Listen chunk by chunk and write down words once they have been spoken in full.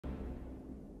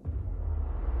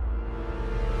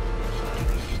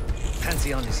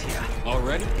Exiled is here.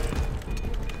 Already?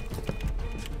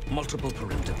 Multiple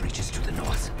perimeter breaches to the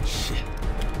north. Shit.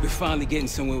 We're finally getting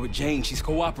somewhere with Jane. She's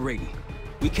cooperating.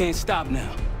 We can't stop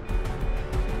now.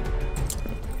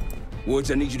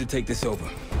 Woods, I need you to take this over.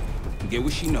 Get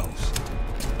what she knows.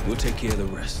 We'll take care of the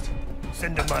rest.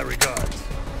 Send her my regards.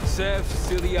 Sev,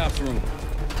 seal the ops room.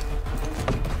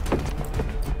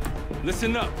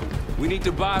 Listen up. We need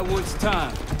to buy Woods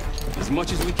time. As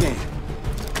much as we can.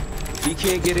 If he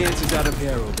can't get answers out of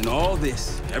Harold, then all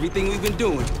this, everything we've been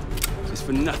doing, is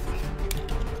for nothing.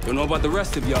 Don't know about the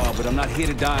rest of y'all, but I'm not here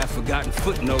to die a forgotten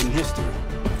footnote in history.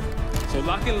 So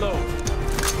lock and load.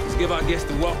 Let's give our guests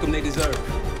the welcome they deserve.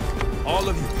 All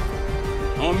of you.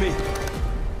 On me.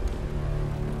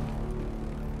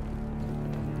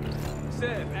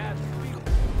 Sev, add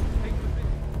Felix. Take the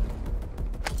video.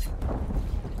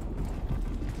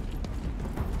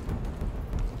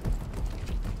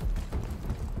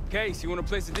 Case, you want to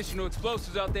place additional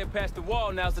explosives out there past the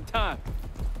wall, now's the time.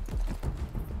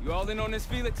 You all in on this,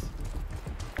 Felix?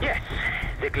 Yes,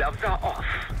 the gloves are off.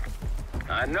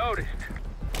 I noticed.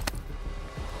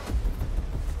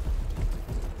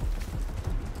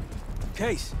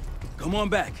 Case, come on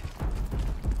back.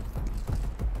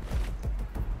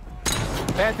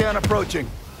 Pantheon approaching.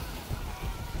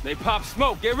 They pop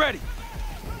smoke, get ready.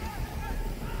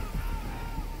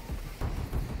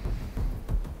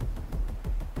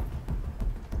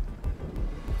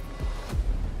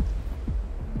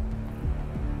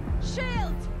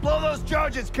 Blow those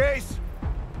charges, Case!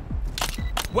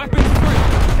 Weapons free.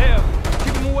 Hell,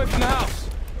 keep them away from the house.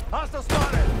 Hostile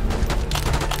spotted!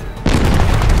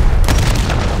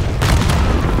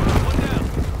 One down.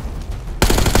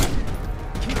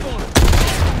 Keep on.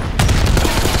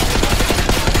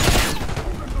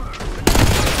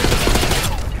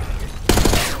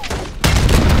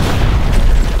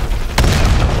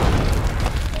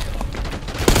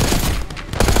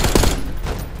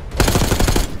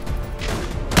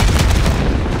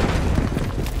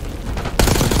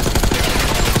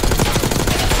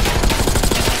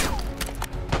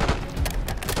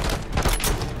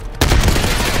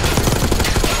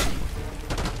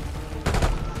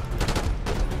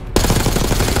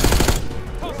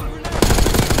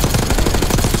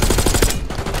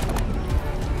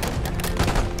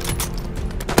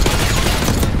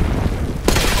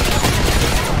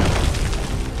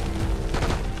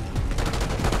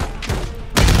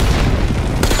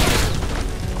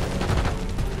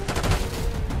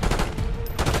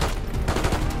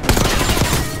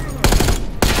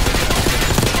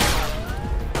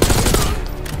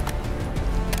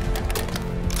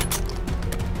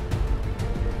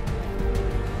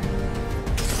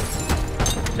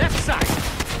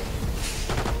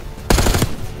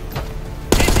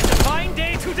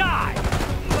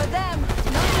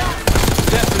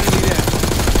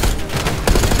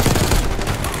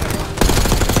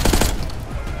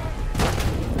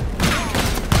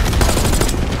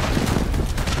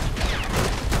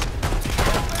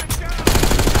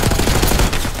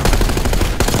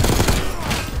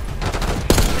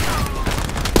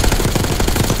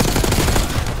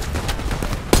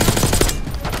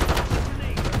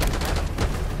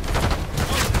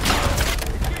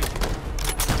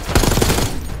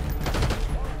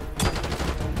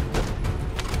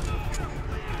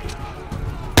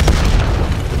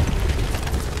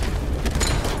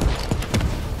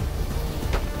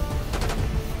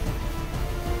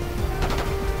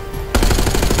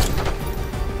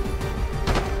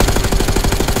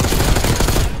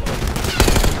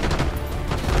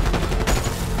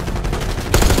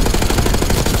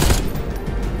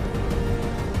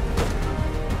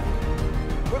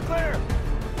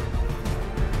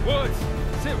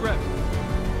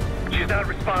 not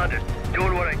responded.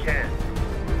 Doing what I can.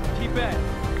 Keep at it.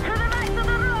 To the right of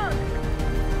the road!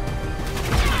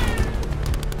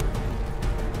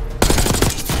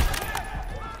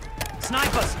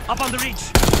 Snipers! Up on the reach!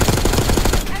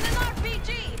 And an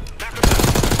RPG!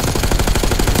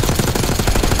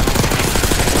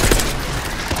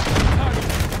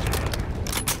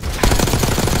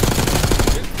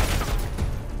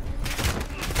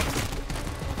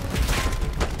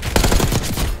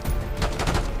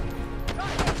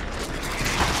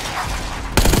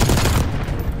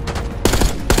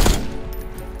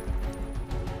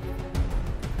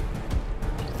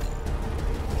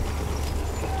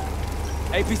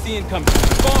 APC incoming.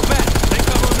 Fall back. Take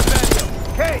cover on the patio.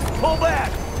 Kate, pull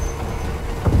back!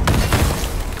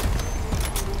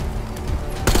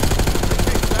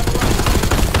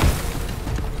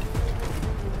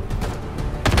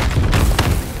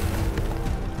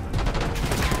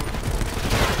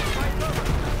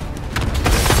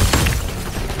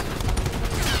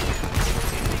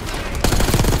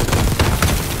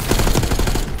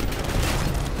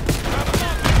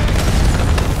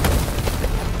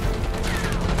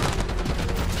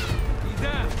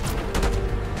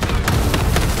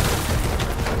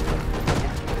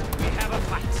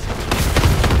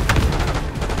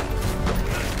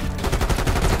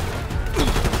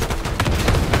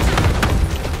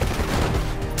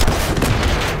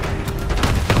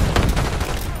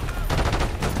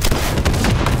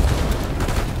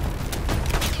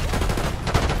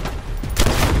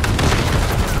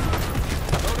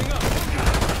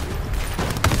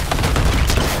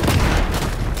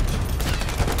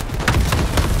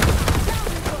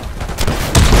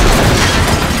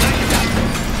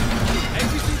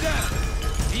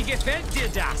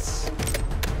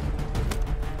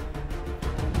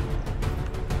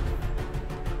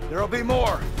 be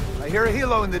more. I hear a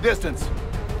helo in the distance.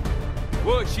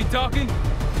 Wood, she talking?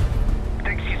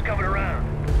 Think she's coming around.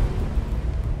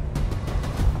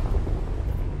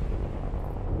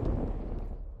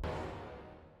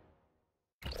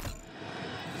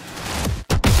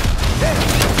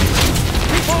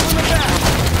 Keep holding them back!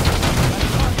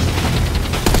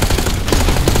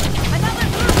 Another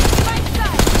group, right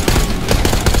side.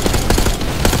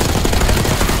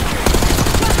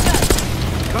 Trust us.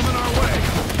 Coming our way.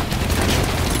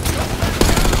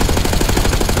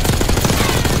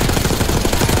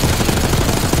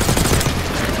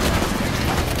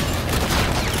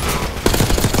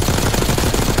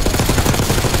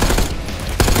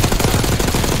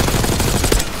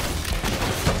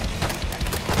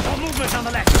 More movement on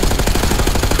the left.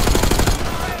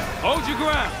 Hold your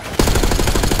ground.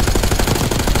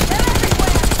 They're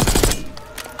everywhere.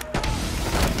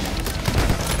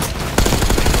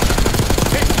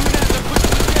 Hey, you have to push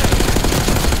the jet.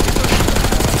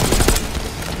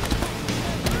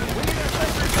 We need our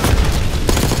sentry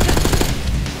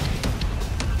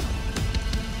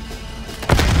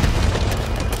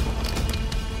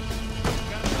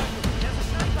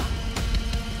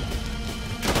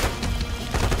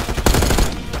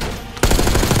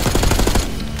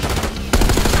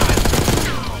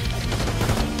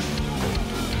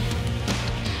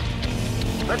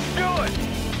Let's do it!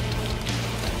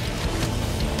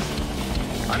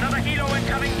 Another helo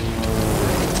incoming!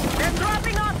 They're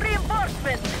dropping off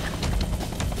reinforcements.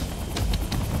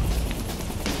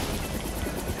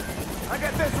 I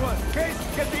got this one. Case,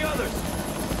 get the others.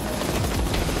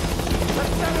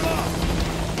 Let's set it off.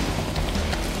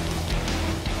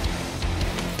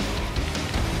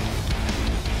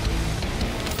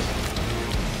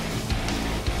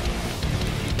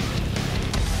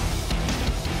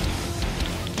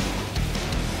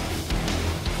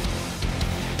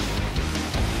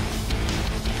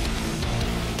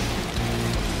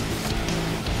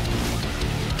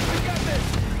 We got this.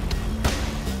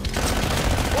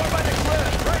 More by the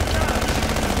cliff, right now.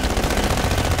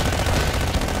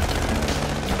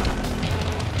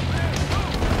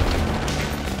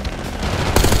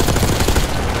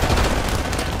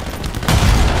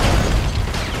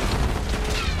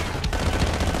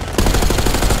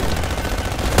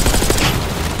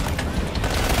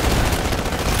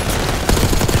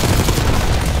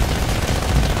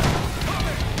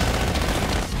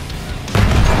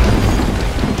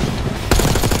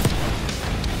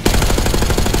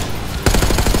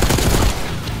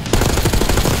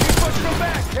 Keep pushing them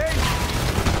back, Case.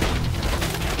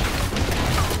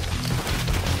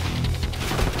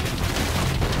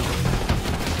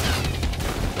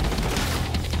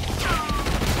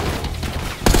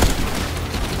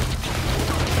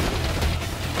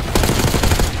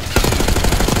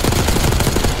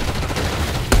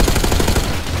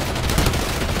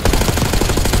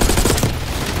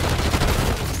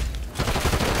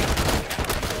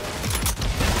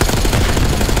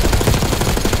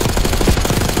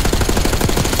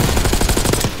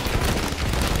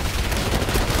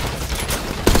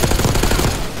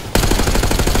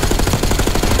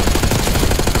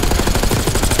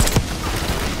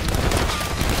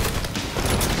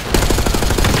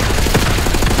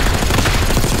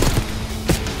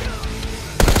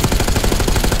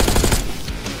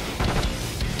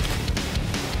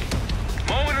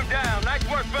 Mowing them down. Nice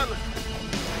work, fellas.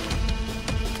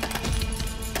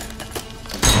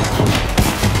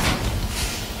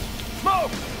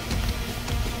 Smoke!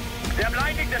 They're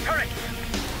blinding the turrets.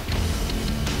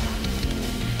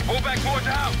 Pull back towards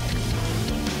the house.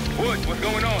 Woods, what's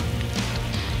going on?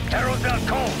 Arrows out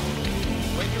cold.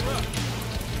 Wake you up.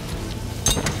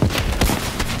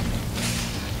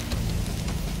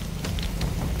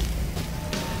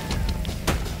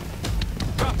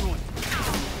 Drop one.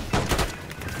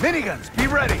 Miniguns, be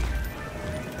ready.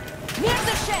 Near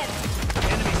the shed.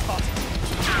 Enemy spotted.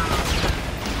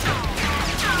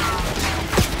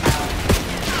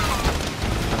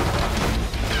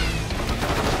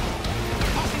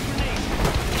 Tossing grenade.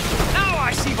 Now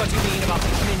I see what you mean about the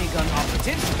minigun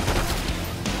operatives.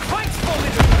 Quite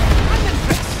formidable. I'm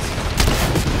impressed.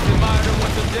 Admire them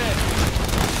once they're dead.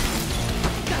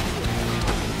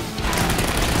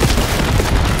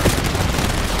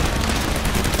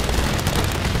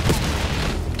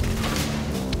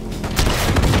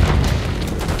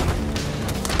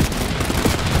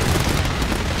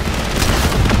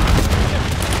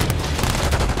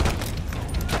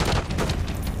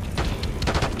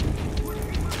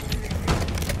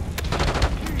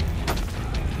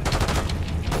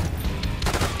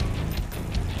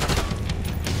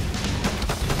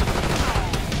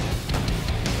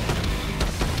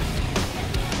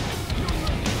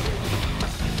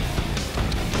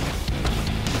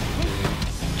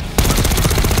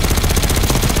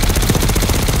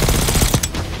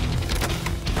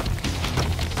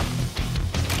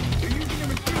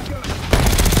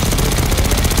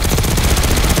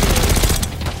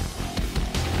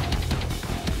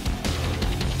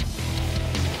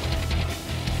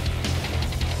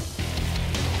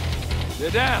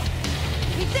 They're down.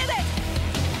 He did it!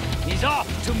 He's off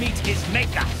to meet his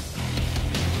maker.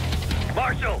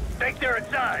 Marshal, think they're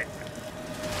inside.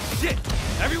 Shit!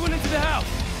 Everyone into the house!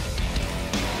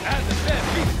 As I said,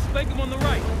 Beast, flank him on the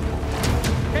right.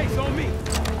 Case on me.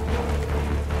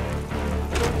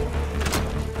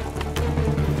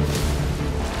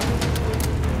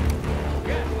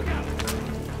 Yeah, look out!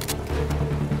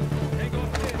 Take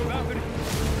off there, balcony.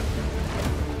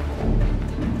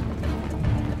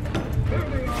 There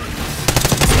they are.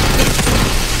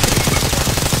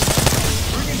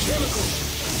 Bringing chemicals.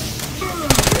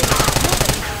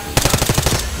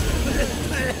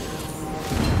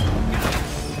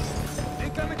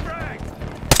 Incoming frag.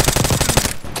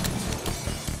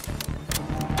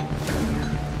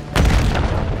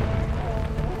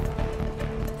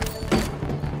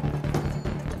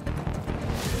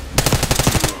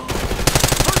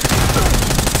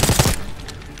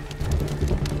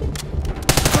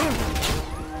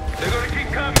 They're gonna keep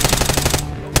coming.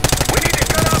 We need to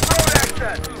cut off road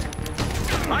access.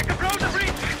 I can blow the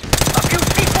breach. A few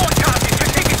C4 charges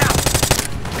should take it out.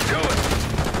 Do it.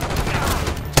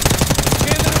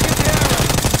 Can't let him get the arrow.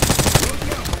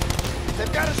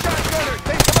 They've got a shotgunner.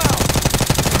 Take them out.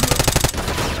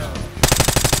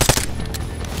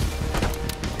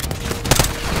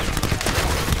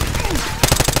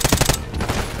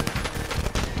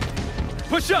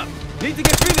 Push up! Need to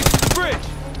get Phoenix to the bridge!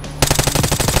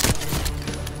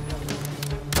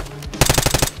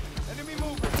 Enemy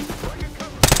movement. Bring it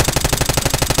cover.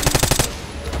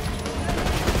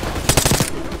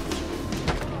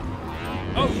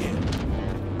 Oh yeah!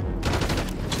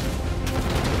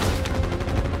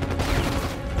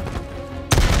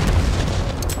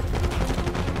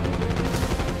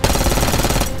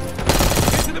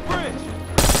 Get to the bridge!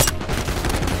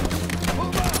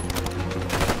 Move out.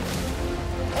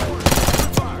 Forward.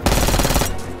 Fire.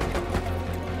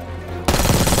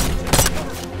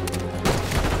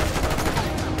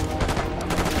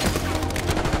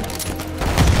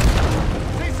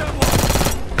 See someone.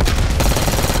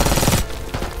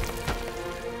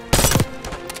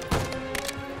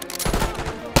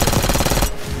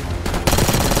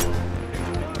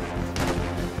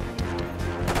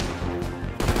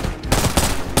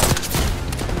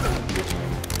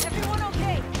 Everyone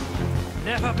okay?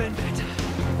 Never been better.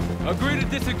 Agree to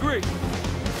disagree.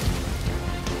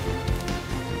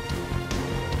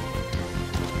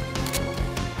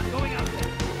 I'm going out there.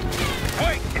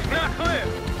 Wait, it's not clear.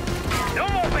 No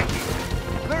more waiting.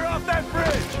 Clear off that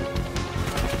bridge.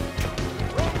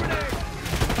 Throw grenade.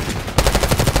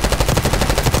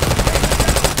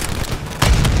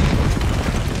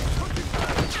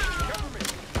 Cover me.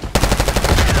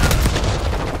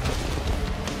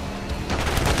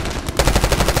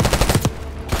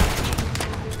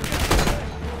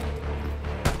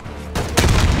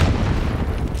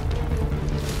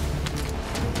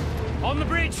 On the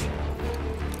bridge.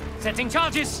 Setting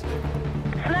charges.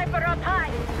 Sniper up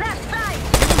high! Left side!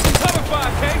 Give him some cover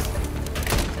fire, Case!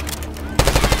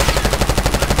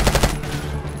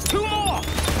 Two more!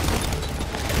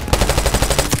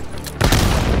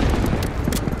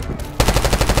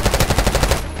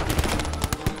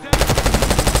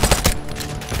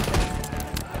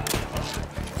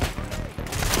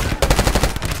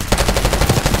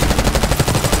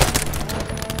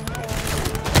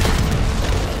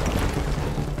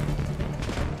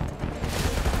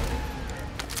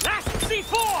 Last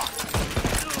C4!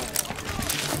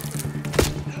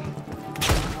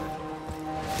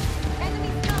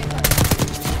 Enemy sniper!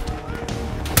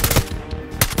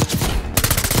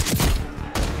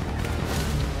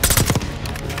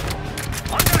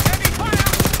 Under heavy fire.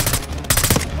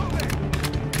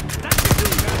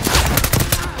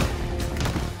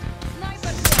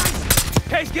 Sniper down!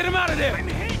 Case, get him out of there!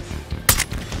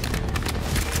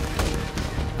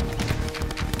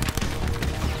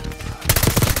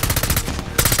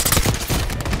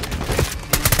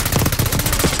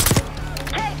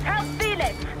 Hey, help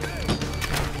Felix!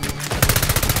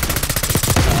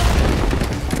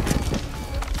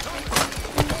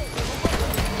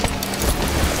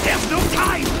 There's no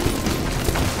time!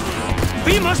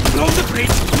 We must blow the bridge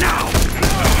now!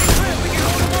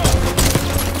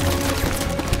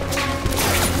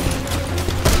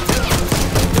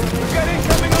 We've got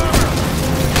incoming armor.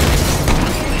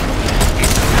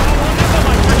 It's now or never,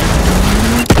 my friend!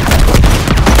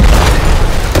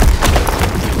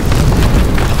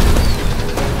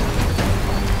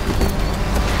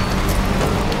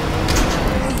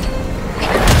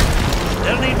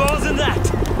 They'll need more than that!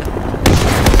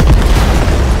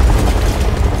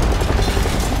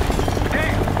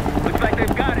 Damn, we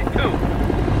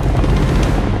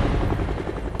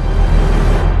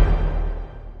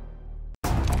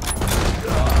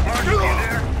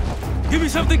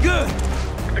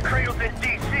in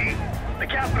D.C., the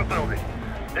Capitol building.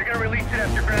 They're gonna release it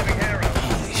after grabbing Harrow.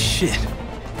 Holy shit.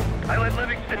 I let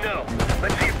Livingston know.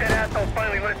 Let's see if that asshole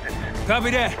finally listens.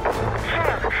 Copy that.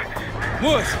 Fuck!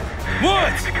 Woods!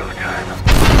 Woods! It's go time.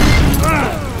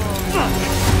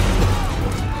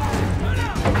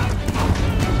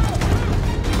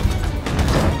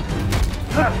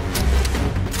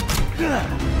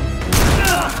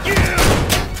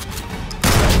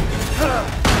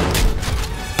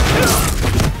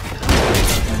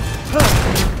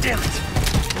 Damn it!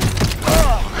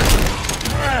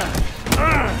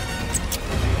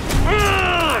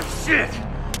 Shit!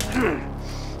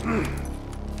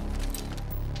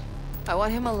 I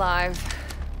want him alive.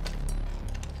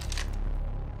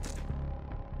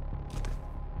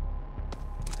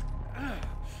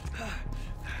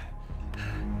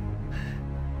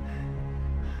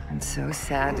 I'm so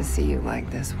sad to see you like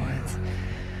this, Woods.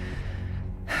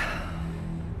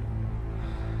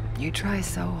 You try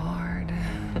so hard.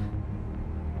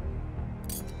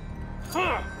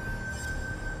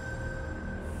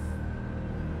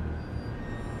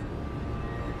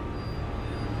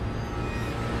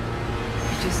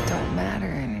 You just don't matter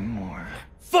anymore.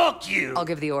 Fuck you! I'll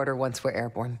give the order once we're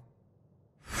airborne.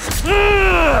 Don't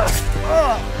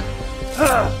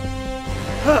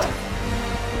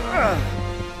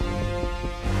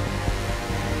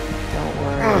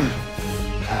worry.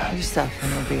 Your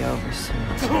suffering will be over soon.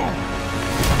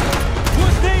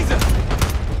 Woods Danger!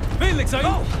 Felix, are you?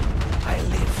 Oh, I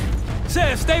live.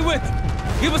 Sam, stay with him.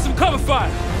 Give us some cover fire.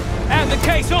 Have the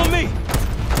case on me.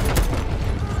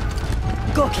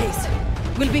 Go, Case.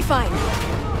 We'll be fine.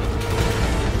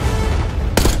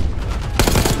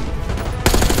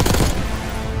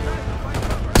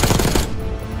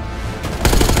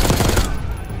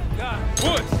 God,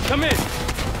 Woods, come in.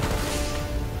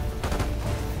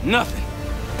 Nothing.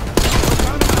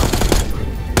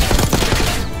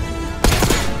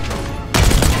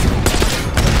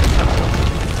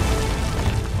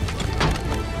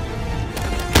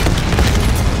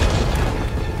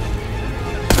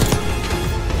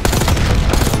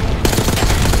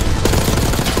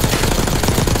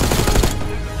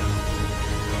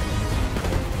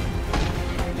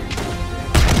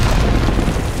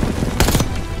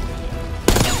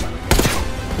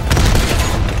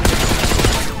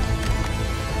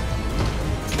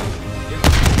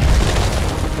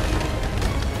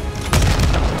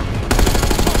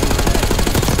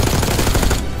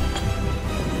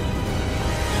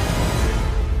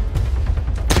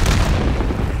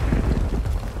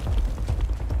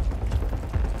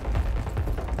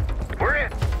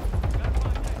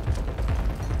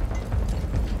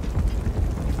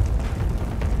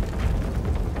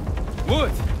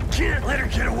 Woods! Can't let her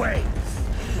get away.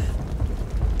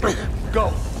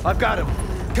 Go. I've got him.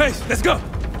 Case, let's go!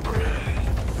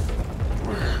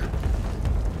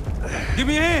 Give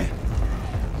me a hand!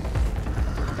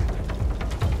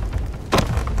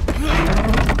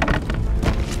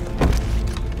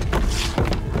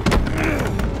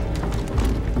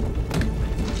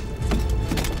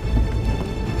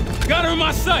 Got her in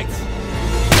my sights!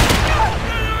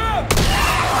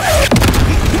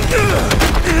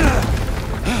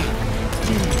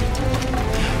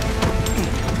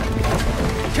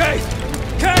 Case!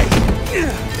 Case!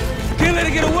 Can't let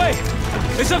her get away!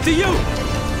 It's up to you!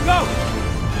 Go!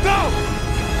 Go!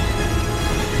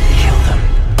 Kill them.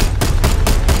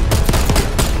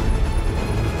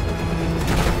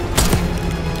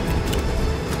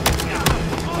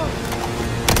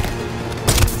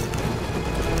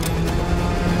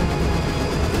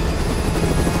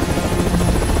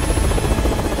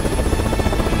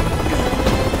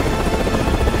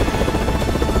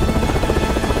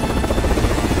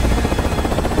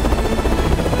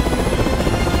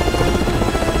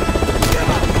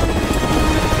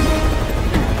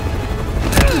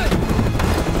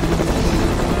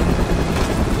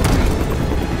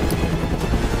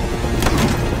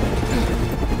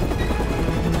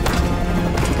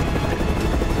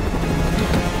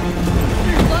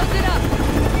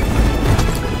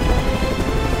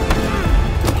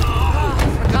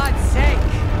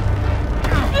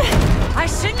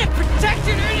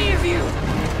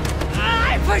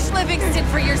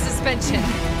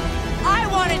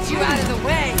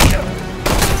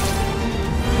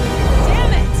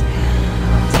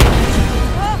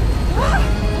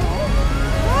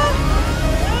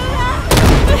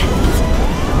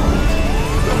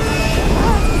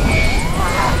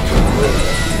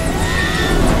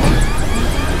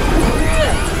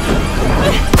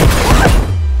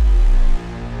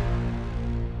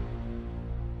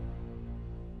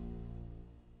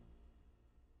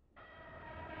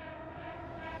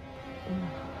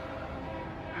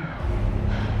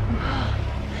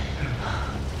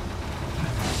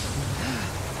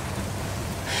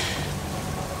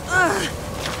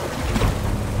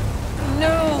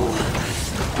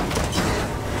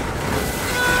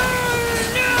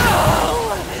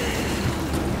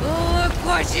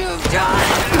 what you've done!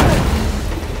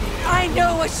 I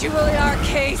know what you really are,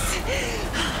 Case.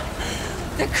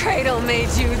 The Cradle made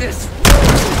you this.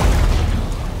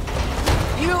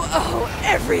 You owe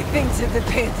everything to the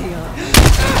Pantheon.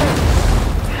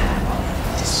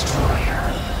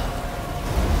 Destroyer.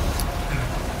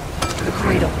 The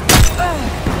Cradle.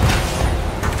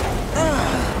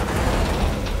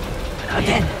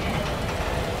 Again.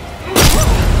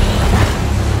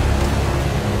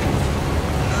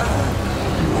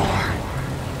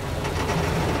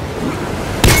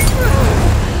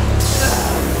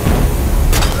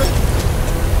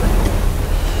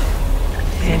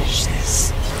 Finish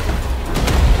this.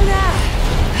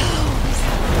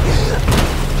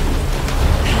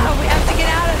 We have to get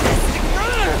out of this.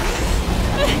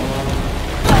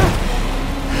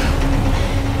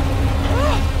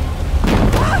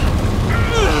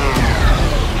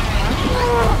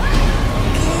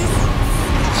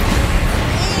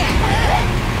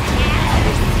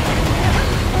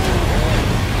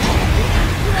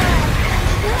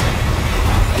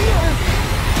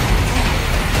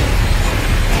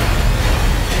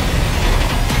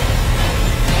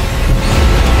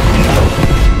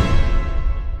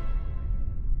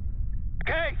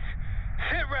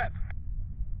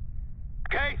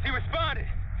 Case, he responded.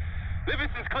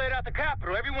 Livingston's cleared out the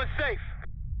capital. Everyone's safe.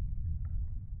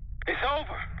 It's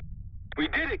over. We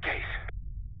did it, Case.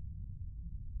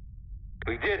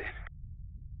 We did it.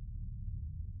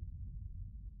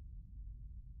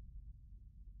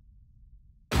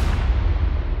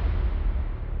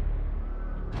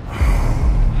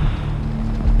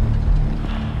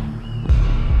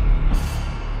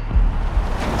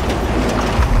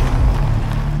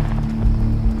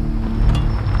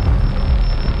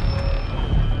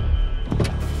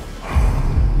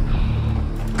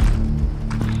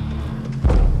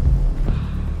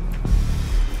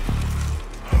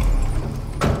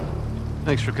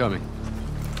 Thanks for coming.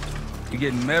 You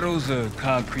getting medals or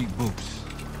concrete boots?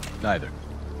 Neither.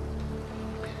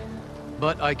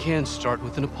 But I can start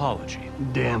with an apology.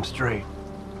 Damn straight.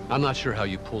 I'm not sure how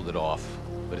you pulled it off,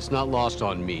 but it's not lost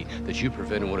on me that you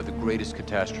prevented one of the greatest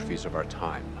catastrophes of our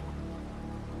time.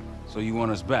 So you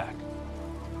want us back?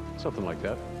 Something like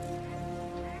that.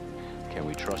 Can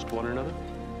we trust one another?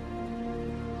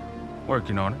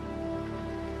 Working on it.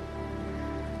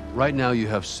 Right now you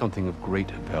have something of great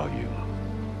value.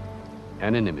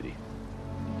 Anonymity.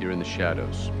 You're in the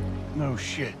shadows. No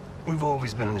shit. We've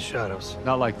always been in the shadows.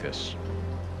 Not like this.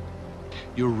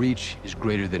 Your reach is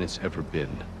greater than it's ever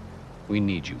been. We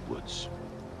need you, Woods.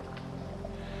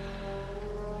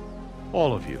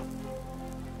 All of you.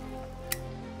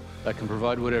 I can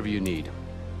provide whatever you need.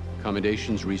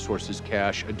 Accommodations, resources,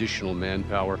 cash, additional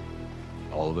manpower.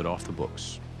 All of it off the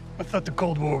books. I thought the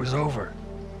Cold War was over.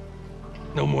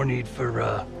 No more need for,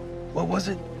 what was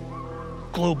it?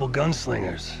 Global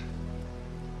gunslingers.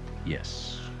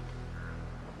 Yes.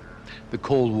 The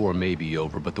Cold War may be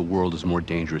over, but the world is more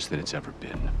dangerous than it's ever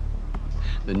been.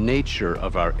 The nature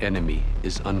of our enemy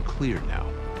is unclear now.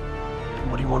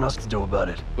 What do you want us to do about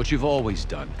it? What you've always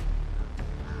done.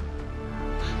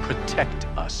 Protect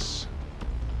us.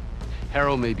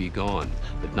 Harrow may be gone,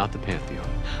 but not the Pantheon.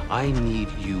 I need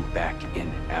you back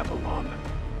in Avalon.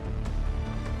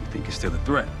 You think it's still a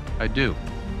threat? I do.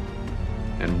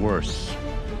 And worse.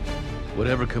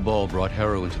 Whatever cabal brought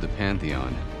Harrow into the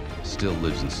Pantheon still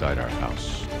lives inside our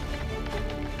house.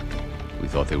 We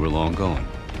thought they were long gone.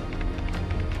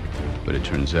 But it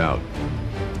turns out,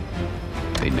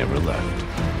 they never left.